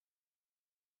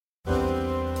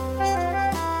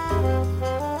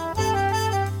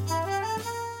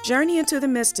Journey into the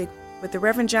Mystic with the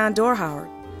Reverend John Dorhauer,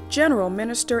 General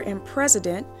Minister and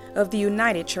President of the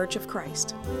United Church of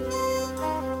Christ.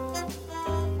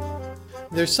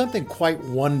 There's something quite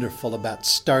wonderful about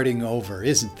starting over,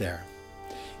 isn't there?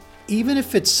 Even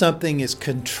if it's something as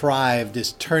contrived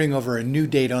as turning over a new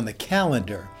date on the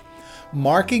calendar,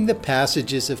 marking the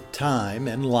passages of time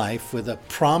and life with a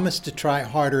promise to try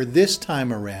harder this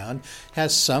time around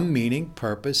has some meaning,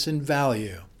 purpose, and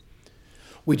value.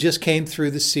 We just came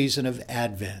through the season of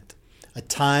Advent, a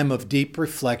time of deep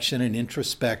reflection and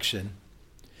introspection.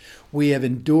 We have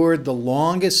endured the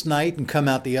longest night and come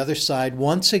out the other side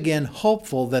once again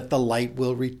hopeful that the light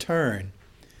will return.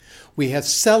 We have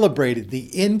celebrated the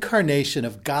incarnation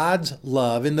of God's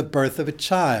love in the birth of a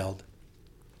child.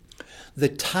 The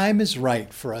time is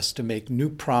right for us to make new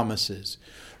promises,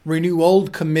 renew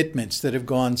old commitments that have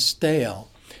gone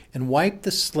stale, and wipe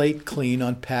the slate clean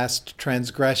on past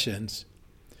transgressions.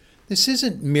 This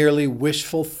isn't merely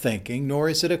wishful thinking, nor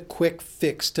is it a quick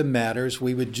fix to matters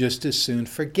we would just as soon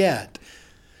forget.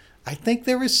 I think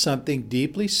there is something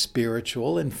deeply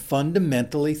spiritual and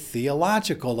fundamentally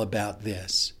theological about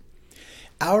this.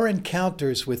 Our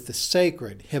encounters with the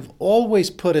sacred have always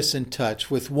put us in touch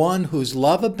with one whose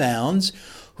love abounds,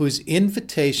 whose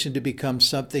invitation to become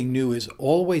something new is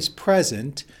always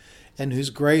present, and whose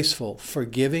graceful,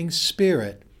 forgiving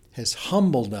spirit has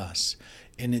humbled us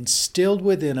and instilled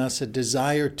within us a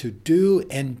desire to do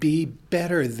and be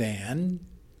better than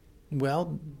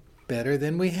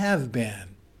we have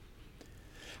been.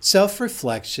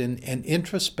 Self-reflection and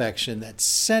introspection that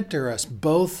center us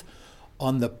both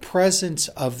on the presence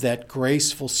of that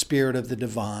graceful spirit of the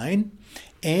divine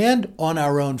and on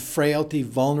our own frailty,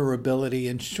 vulnerability,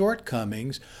 and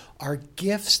shortcomings are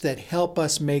gifts that help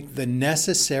us make the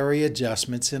necessary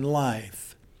adjustments in life.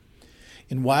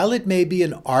 And while it may be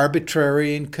an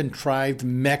arbitrary and contrived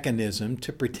mechanism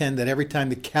to pretend that every time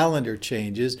the calendar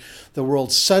changes, the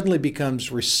world suddenly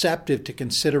becomes receptive to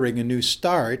considering a new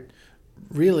start,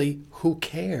 really, who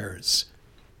cares?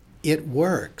 It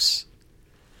works.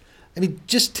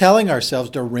 Just telling ourselves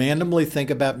to randomly think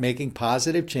about making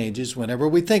positive changes whenever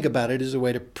we think about it is a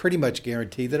way to pretty much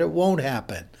guarantee that it won't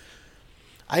happen.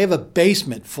 I have a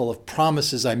basement full of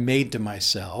promises I made to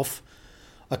myself,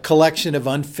 a collection of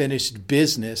unfinished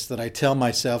business that I tell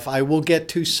myself I will get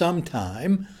to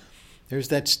sometime. There's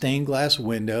that stained glass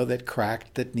window that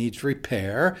cracked that needs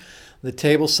repair, the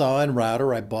table saw and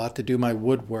router I bought to do my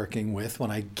woodworking with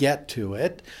when I get to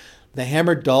it, the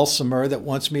hammered dulcimer that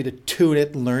wants me to tune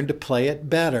it and learn to play it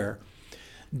better.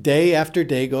 Day after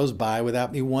day goes by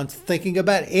without me once thinking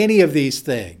about any of these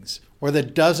things, or the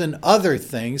dozen other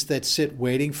things that sit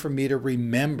waiting for me to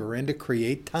remember and to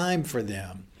create time for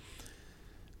them.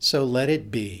 So let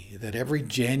it be that every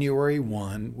January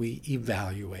 1 we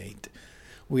evaluate.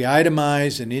 We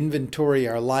itemize and inventory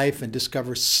our life and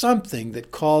discover something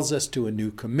that calls us to a new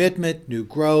commitment, new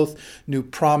growth, new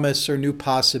promise, or new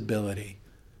possibility.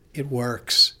 It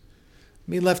works.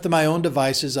 Me left to my own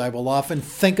devices, I will often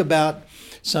think about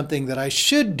something that I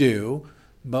should do,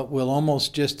 but will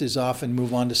almost just as often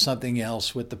move on to something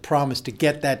else with the promise to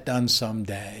get that done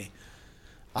someday.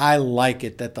 I like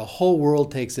it that the whole world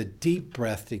takes a deep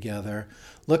breath together,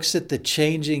 looks at the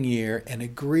changing year, and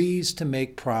agrees to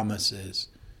make promises.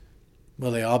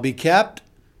 Will they all be kept?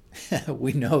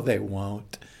 We know they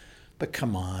won't. But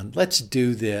come on, let's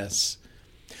do this.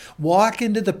 Walk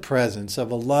into the presence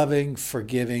of a loving,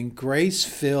 forgiving,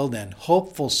 grace-filled, and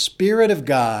hopeful Spirit of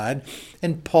God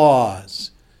and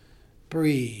pause.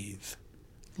 Breathe.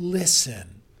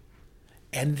 Listen.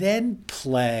 And then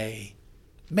play.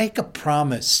 Make a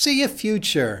promise. See a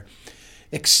future.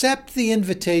 Accept the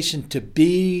invitation to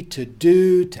be, to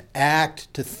do, to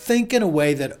act, to think in a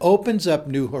way that opens up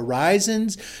new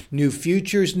horizons, new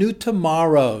futures, new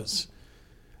tomorrows.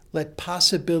 Let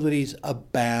possibilities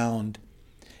abound.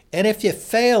 And if you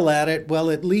fail at it, well,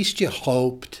 at least you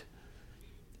hoped.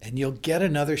 And you'll get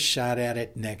another shot at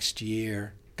it next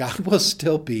year. God will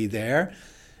still be there,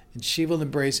 and she will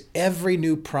embrace every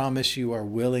new promise you are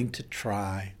willing to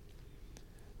try.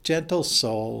 Gentle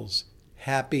souls,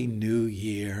 Happy New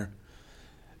Year.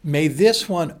 May this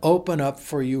one open up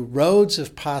for you roads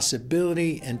of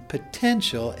possibility and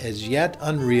potential as yet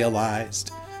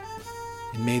unrealized.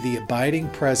 And may the abiding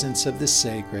presence of the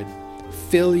sacred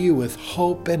fill you with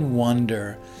hope and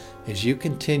wonder as you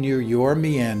continue your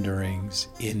meanderings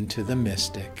into the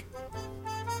mystic.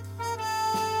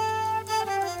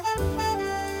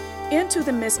 Into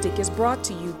the Mystic is brought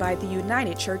to you by the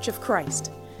United Church of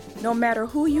Christ. No matter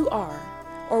who you are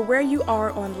or where you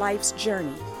are on life's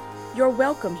journey, you're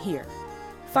welcome here.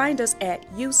 Find us at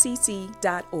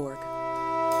ucc.org.